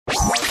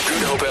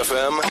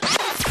FM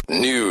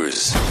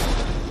News.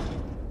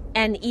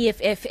 An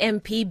EFF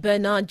MP,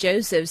 Bernard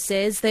Joseph,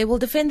 says they will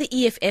defend the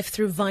EFF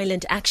through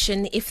violent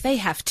action if they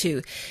have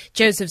to.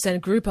 Joseph's and a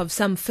group of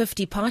some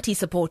 50 party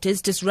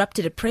supporters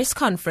disrupted a press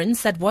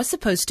conference that was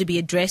supposed to be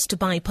addressed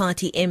by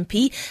party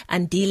MP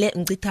Andile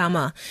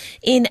Ngitama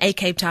in a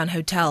Cape Town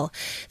hotel.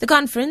 The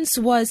conference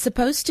was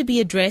supposed to be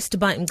addressed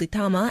by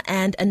Ngitama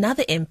and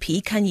another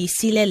MP,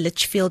 Kanyisile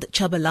Litchfield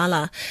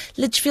Chabalala.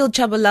 Litchfield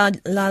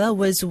Chabalala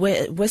was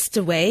whisked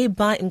away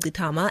by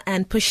Ngitama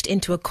and pushed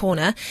into a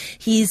corner.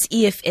 His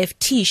EFF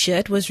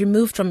T-shirt was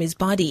removed from his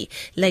body.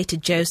 Later,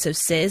 Joseph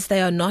says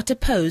they are not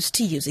opposed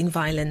to using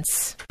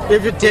violence.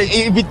 If it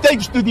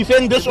takes to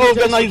defend this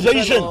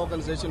organization,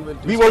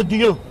 we will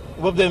deal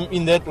with them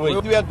in that way.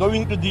 We are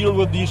going to deal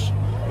with these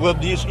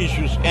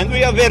issues, and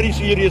we are very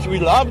serious. We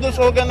love this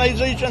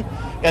organization,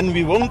 and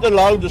we won't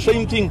allow the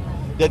same thing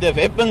that have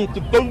happened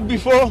to Coke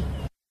before.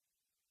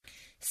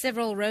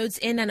 Several roads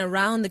in and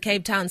around the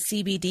Cape Town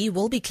CBD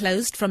will be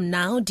closed from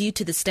now due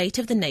to the State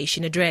of the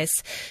Nation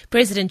address.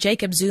 President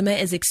Jacob Zuma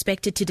is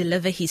expected to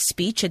deliver his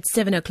speech at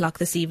 7 o'clock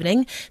this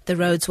evening. The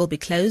roads will be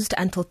closed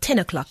until 10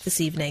 o'clock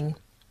this evening.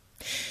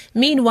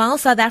 Meanwhile,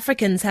 South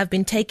Africans have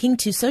been taking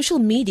to social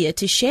media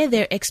to share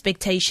their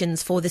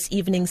expectations for this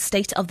evening's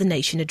State of the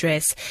Nation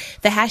address.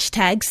 The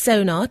hashtag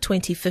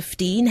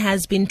Sonar2015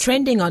 has been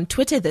trending on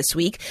Twitter this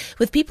week,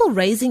 with people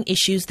raising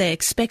issues they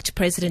expect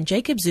President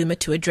Jacob Zuma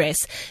to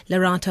address.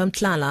 Lerato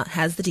Mtlala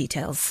has the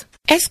details.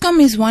 Eskom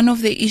is one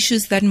of the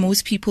issues that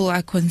most people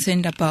are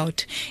concerned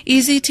about.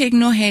 Easy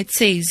Technohead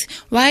says,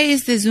 why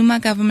is the Zuma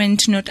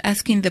government not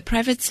asking the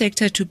private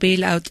sector to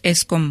bail out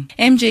Eskom?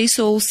 MJ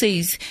Soul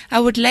says,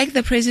 I would like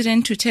the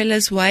president to tell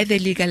us why the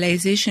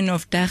legalization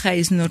of dagga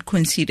is not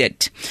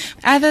considered.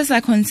 Others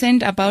are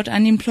concerned about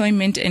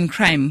unemployment and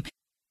crime.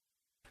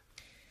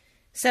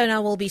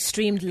 Sonar will be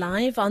streamed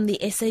live on the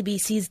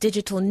SABC's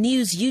digital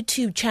news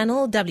YouTube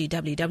channel,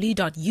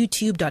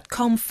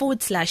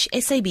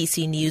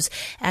 www.youtube.com/SABC News,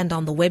 and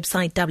on the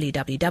website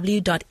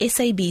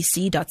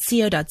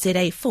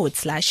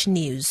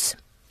www.sabc.co.za/news.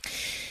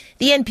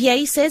 The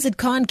NPA says it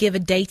can't give a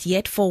date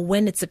yet for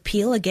when its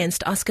appeal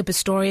against Oscar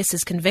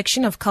Pistorius'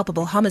 conviction of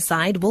culpable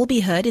homicide will be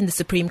heard in the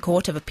Supreme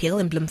Court of Appeal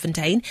in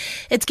Bloemfontein.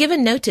 It's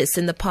given notice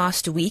in the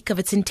past week of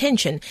its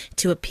intention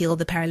to appeal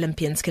the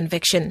Paralympian's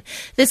conviction.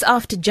 This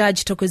after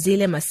Judge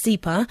Thokozile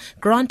Masipa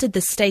granted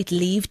the state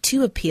leave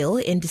to appeal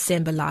in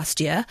December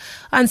last year.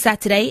 On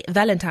Saturday,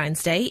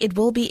 Valentine's Day, it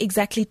will be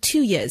exactly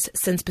 2 years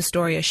since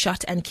Pistorius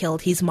shot and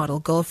killed his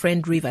model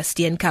girlfriend Riva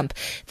Steenkamp.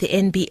 The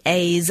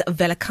NBA's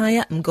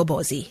Velakaya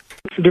Mgobozi.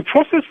 The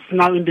process is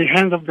now in the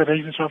hands of the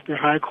Registrar of the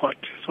High Court.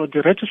 So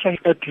the Registrar,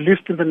 at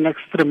least in the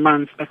next 3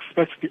 months,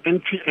 expects the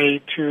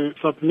NPA to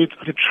submit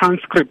the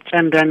transcript.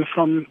 And then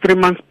from 3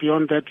 months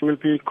beyond that, will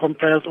be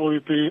compelled or will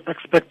be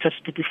expected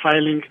to be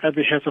filing at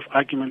the heads of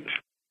argument.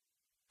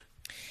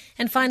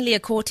 And finally, a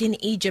court in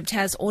Egypt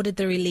has ordered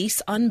the release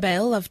on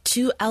bail of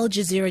 2 Al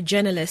Jazeera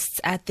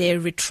journalists at their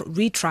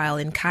retrial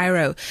in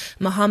Cairo.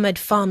 Mohammed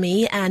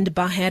Fahmy and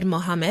Baher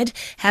Mohammed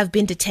have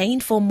been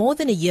detained for more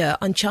than a year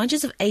on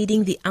charges of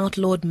aiding the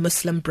outlawed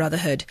Muslim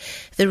Brotherhood.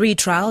 The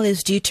retrial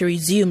is due to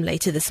resume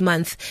later this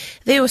month.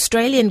 Their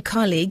Australian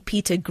colleague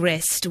Peter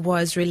Grest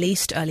was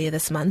released earlier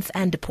this month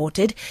and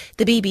deported.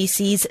 The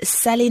BBC's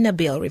Sally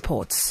Nabil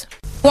reports.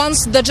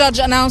 Once the judge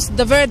announced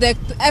the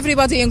verdict,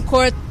 everybody in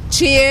court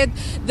cheered.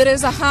 There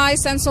is a high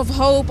sense of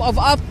hope, of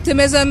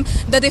optimism.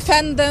 The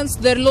defendants,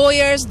 their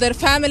lawyers, their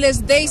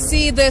families, they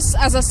see this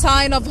as a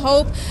sign of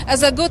hope,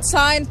 as a good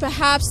sign.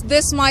 Perhaps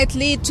this might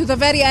lead to the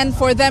very end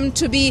for them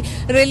to be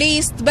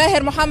released.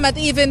 Baher Mohammed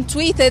even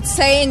tweeted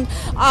saying,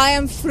 I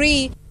am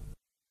free.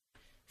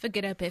 For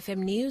Good Hope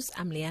FM News,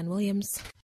 I'm Leanne Williams.